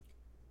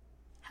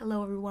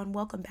Hello, everyone.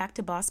 Welcome back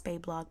to Boss Bay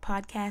Blog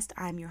Podcast.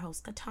 I'm your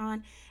host,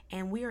 Katan,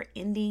 and we are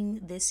ending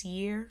this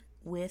year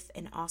with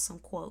an awesome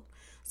quote.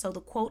 So, the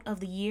quote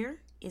of the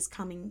year is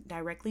coming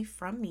directly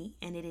from me,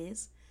 and it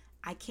is,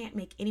 I can't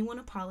make anyone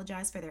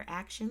apologize for their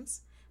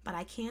actions, but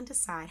I can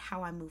decide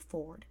how I move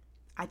forward.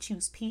 I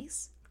choose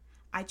peace.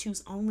 I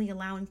choose only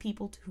allowing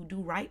people who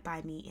do right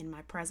by me in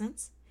my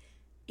presence.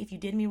 If you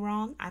did me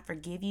wrong, I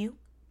forgive you,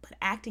 but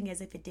acting as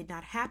if it did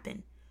not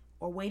happen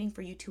or waiting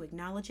for you to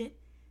acknowledge it,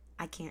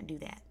 I can't do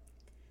that.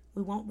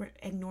 We won't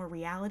ignore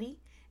reality,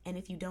 and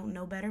if you don't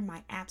know better,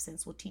 my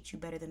absence will teach you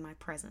better than my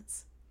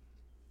presence.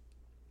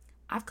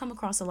 I've come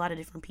across a lot of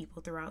different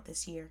people throughout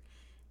this year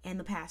and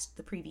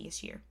the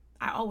previous year.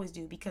 I always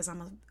do because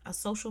I'm a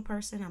social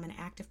person, I'm an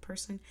active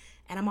person,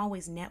 and I'm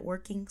always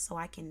networking so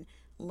I can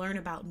learn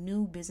about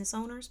new business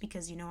owners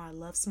because, I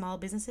love small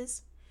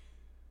businesses.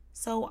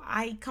 So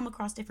I come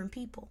across different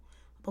people.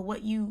 But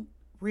what you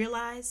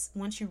realize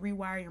once you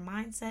rewire your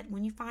mindset,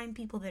 when you find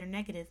people that are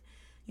negative,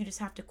 you just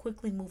have to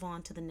quickly move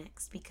on to the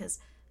next, because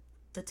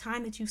the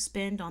time that you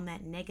spend on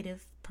that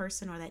negative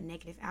person or that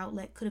negative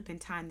outlet could have been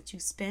time that you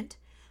spent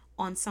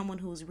on someone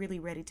who's really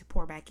ready to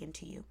pour back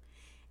into you.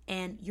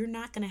 And you're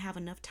not going to have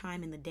enough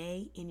time in the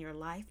day in your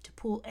life to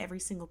pull every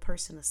single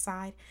person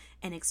aside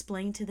and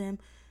explain to them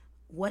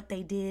what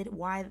they did,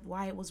 why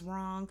it was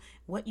wrong,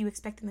 what you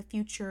expect in the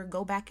future,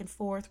 go back and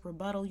forth,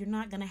 rebuttal. You're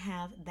not going to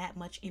have that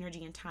much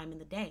energy and time in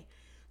the day.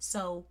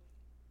 So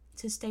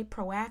to stay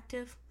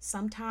proactive,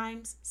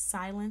 sometimes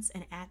silence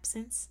and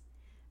absence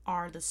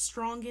are the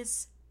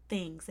strongest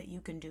things that you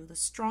can do, the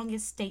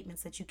strongest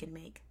statements that you can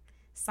make.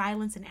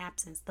 Silence and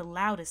absence, the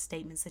loudest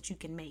statements that you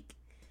can make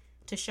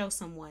to show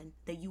someone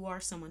that you are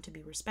someone to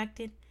be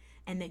respected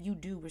and that you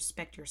do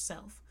respect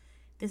yourself.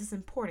 This is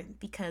important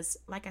because,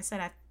 like I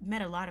said, I've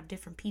met a lot of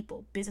different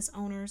people, business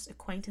owners,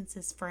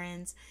 acquaintances,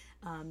 friends,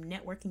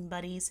 networking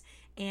buddies,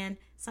 and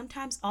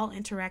sometimes all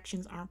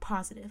interactions aren't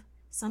positive.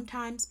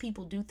 Sometimes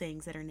people do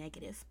things that are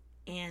negative,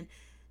 and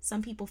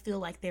some people feel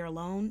like they're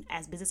alone.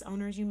 As business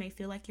owners, you may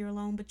feel like you're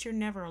alone, but you're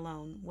never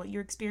alone. What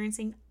you're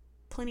experiencing,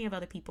 plenty of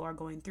other people are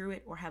going through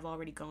it or have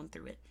already gone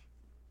through it.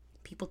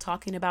 People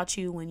talking about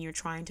you when you're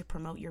trying to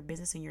promote your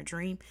business and your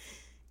dream,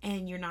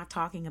 and you're not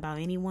talking about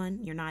anyone,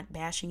 you're not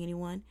bashing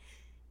anyone.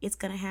 It's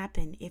going to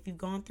happen. If you've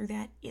gone through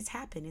that, it's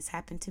happened. It's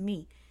happened to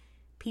me.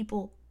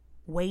 People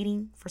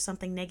waiting for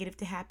something negative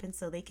to happen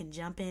so they can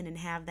jump in and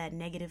have that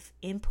negative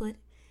input.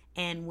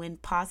 And when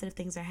positive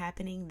things are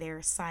happening,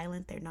 they're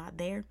silent, they're not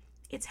there.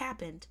 It's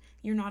happened.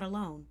 You're not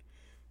alone.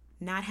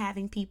 Not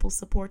having people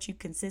support you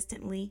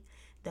consistently,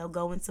 they'll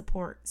go and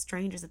support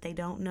strangers that they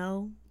don't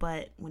know.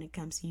 But when it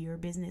comes to your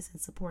business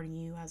and supporting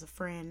you as a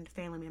friend,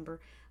 family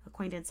member,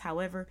 acquaintance,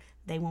 however,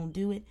 they won't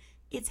do it.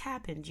 It's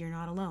happened. You're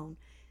not alone.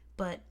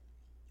 But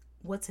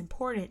what's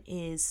important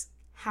is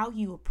how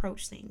you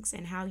approach things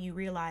and how you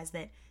realize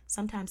that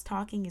sometimes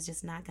talking is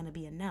just not going to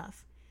be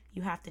enough.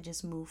 You have to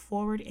just move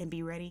forward and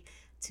be ready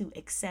to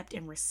accept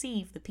and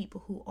receive the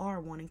people who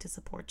are wanting to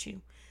support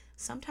you.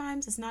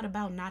 Sometimes it's not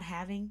about not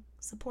having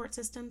support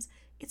systems.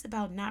 It's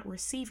about not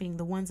receiving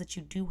the ones that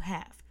you do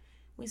have.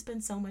 We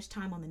spend so much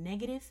time on the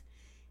negative,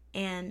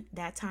 and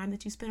that time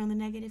that you spent on the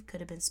negative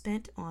could have been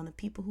spent on the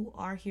people who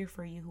are here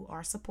for you, who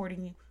are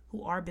supporting you,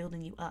 who are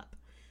building you up.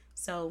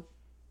 So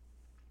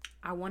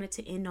I wanted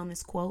to end on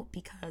this quote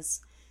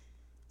because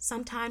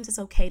sometimes it's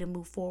okay to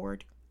move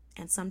forward,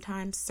 and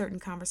sometimes certain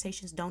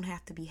conversations don't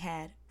have to be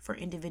had for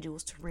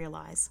individuals to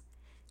realize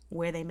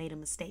where they made a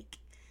mistake.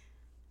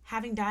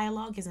 Having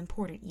dialogue is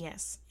important,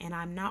 yes, and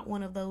I'm not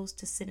one of those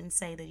to sit and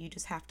say that you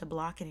just have to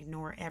block and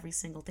ignore every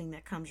single thing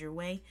that comes your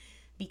way,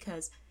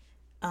 because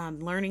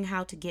learning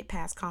how to get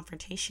past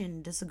confrontation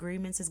and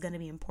disagreements is going to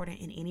be important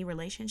in any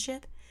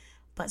relationship.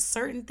 But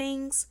certain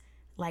things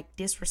like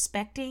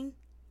disrespecting,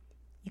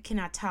 you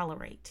cannot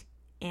tolerate.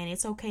 And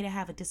it's okay to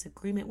have a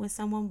disagreement with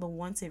someone, but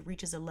once it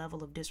reaches a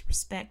level of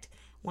disrespect,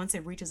 once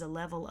it reaches a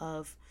level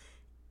of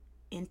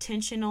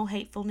intentional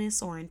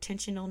hatefulness or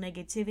intentional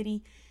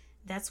negativity,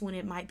 that's when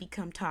it might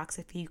become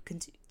toxic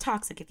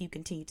if you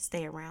continue to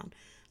stay around.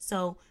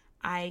 So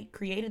I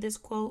created this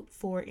quote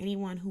for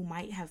anyone who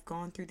might have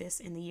gone through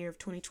this in the year of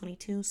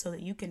 2022 so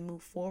that you can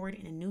move forward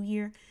in a new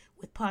year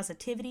with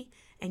positivity,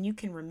 and you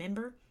can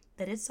remember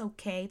that it's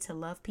okay to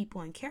love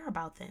people and care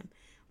about them,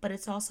 but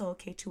it's also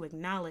okay to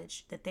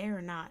acknowledge that they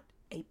are not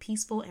a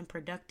peaceful and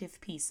productive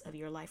piece of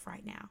your life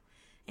right now.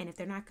 And if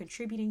they're not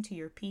contributing to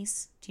your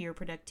peace, to your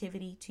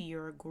productivity, to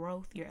your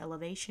growth, your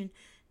elevation,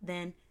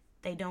 then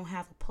they don't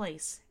have a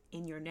place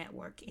in your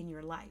network, in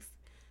your life.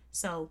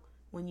 So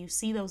when you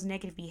see those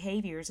negative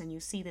behaviors and you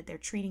see that they're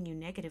treating you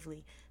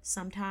negatively,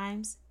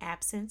 sometimes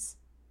absence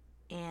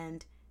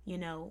and,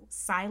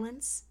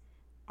 silence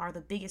are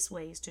the biggest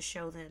ways to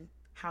show them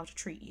how to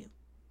treat you.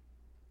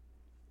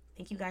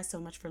 Thank you guys so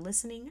much for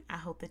listening. I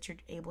hope that you're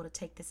able to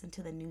take this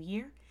into the new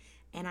year.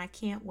 And I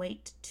can't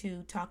wait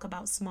to talk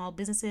about small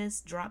businesses,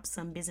 drop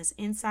some business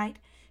insight,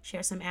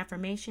 share some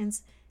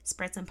affirmations,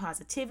 spread some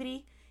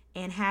positivity,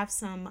 and have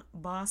some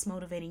boss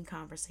motivating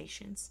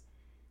conversations.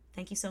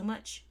 Thank you so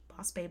much.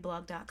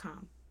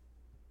 BossBayBlog.com.